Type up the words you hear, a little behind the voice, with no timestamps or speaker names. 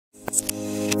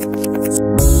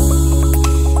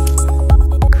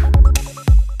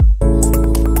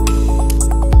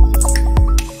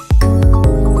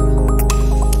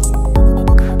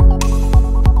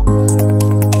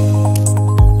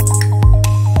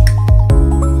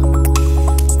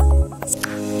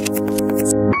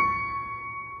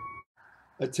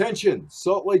Attention,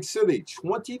 Salt Lake City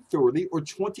 2030 or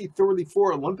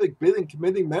 2034 Olympic Bidding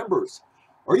Committee members.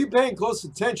 Are you paying close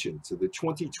attention to the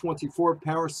 2024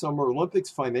 Paris Summer Olympics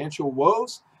financial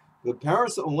woes? The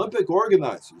Paris Olympic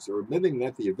organizers are admitting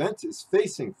that the event is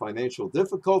facing financial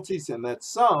difficulties and that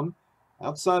some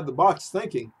outside-the-box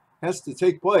thinking has to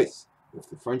take place if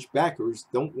the French backers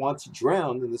don't want to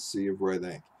drown in the sea of red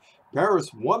ink.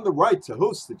 Paris won the right to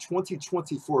host the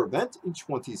 2024 event in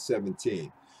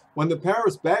 2017. When the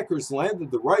Paris backers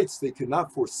landed the rights, they could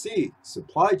not foresee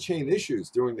supply chain issues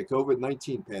during the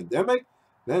COVID-19 pandemic,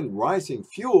 then rising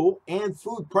fuel and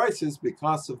food prices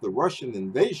because of the Russian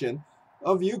invasion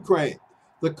of Ukraine.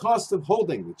 The cost of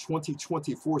holding the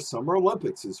 2024 Summer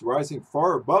Olympics is rising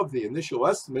far above the initial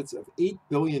estimates of 8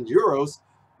 billion euros,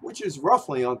 which is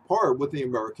roughly on par with the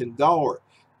American dollar.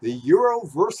 The euro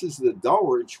versus the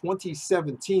dollar in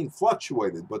 2017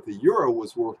 fluctuated, but the euro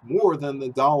was worth more than the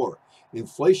dollar.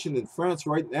 Inflation in France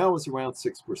right now is around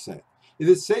 6%. It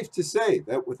is safe to say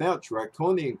that without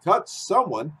draconian cuts,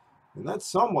 someone, and that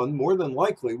someone more than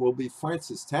likely will be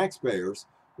France's taxpayers,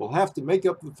 will have to make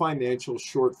up the financial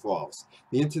shortfalls.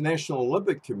 The International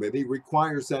Olympic Committee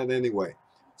requires that anyway.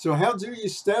 So how do you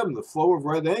stem the flow of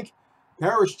red ink?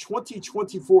 Paris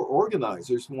 2024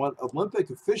 organizers want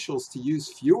Olympic officials to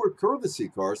use fewer courtesy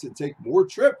cars and take more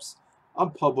trips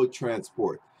on public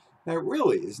transport. That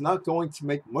really is not going to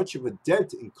make much of a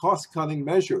dent in cost-cutting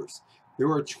measures.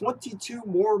 There are 22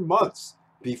 more months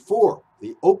before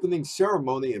the opening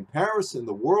ceremony in Paris, and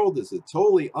the world is a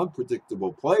totally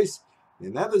unpredictable place,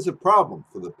 and that is a problem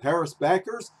for the Paris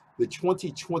backers, the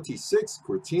 2026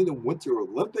 Cortina Winter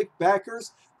Olympic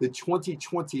backers, the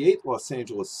 2028 Los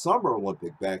Angeles Summer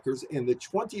Olympic backers, and the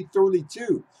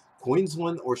 2032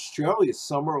 Queensland, Australia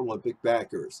Summer Olympic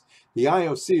backers. The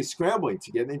IOC is scrambling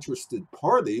to get interested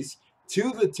parties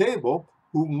to the table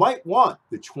who might want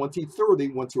the 2030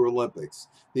 Winter Olympics.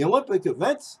 The Olympic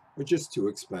events are just too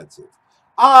expensive.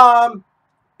 I'm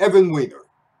Evan Weiner.